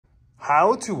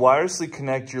how to wirelessly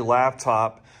connect your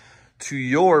laptop to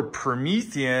your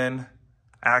Promethean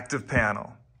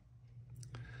ActivPanel.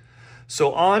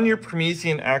 So on your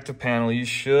Promethean ActivPanel, you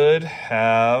should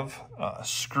have a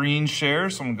screen share.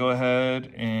 So I'm gonna go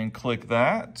ahead and click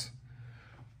that.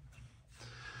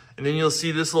 And then you'll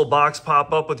see this little box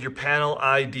pop up with your panel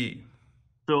ID.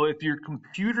 So if your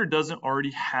computer doesn't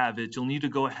already have it, you'll need to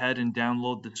go ahead and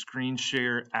download the screen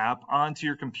share app onto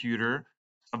your computer.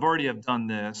 I've already done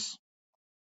this.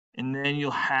 And then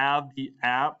you'll have the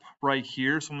app right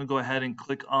here. So I'm gonna go ahead and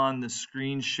click on the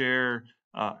screen share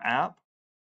app.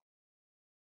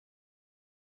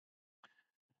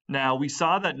 Now we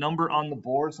saw that number on the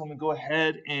board, so I'm gonna go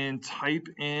ahead and type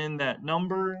in that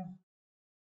number.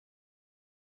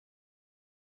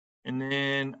 And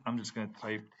then I'm just gonna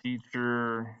type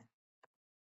teacher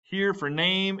here for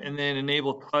name, and then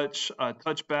enable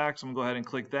touchback. So I'm gonna go ahead and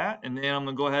click that. And then I'm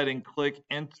gonna go ahead and click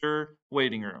enter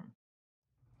waiting room.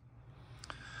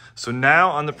 So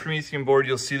now on the Promethean board,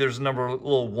 you'll see there's a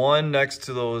little 1 next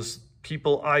to those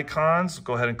people icons.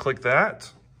 Go ahead and click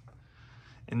that.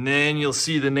 And then you'll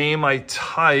see the name I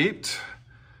typed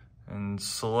and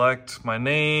select my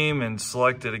name and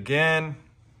select it again.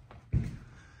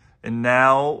 And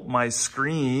now my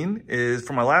screen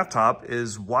for my laptop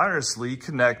is wirelessly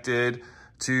connected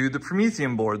to the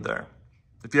Promethean board there.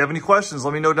 If you have any questions,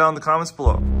 let me know down in the comments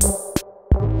below.